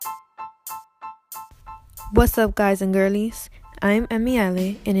What's up, guys and girlies? I'm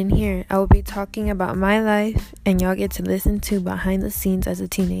Emiale, and in here I will be talking about my life, and y'all get to listen to behind the scenes as a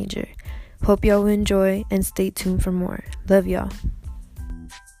teenager. Hope y'all will enjoy and stay tuned for more. Love y'all.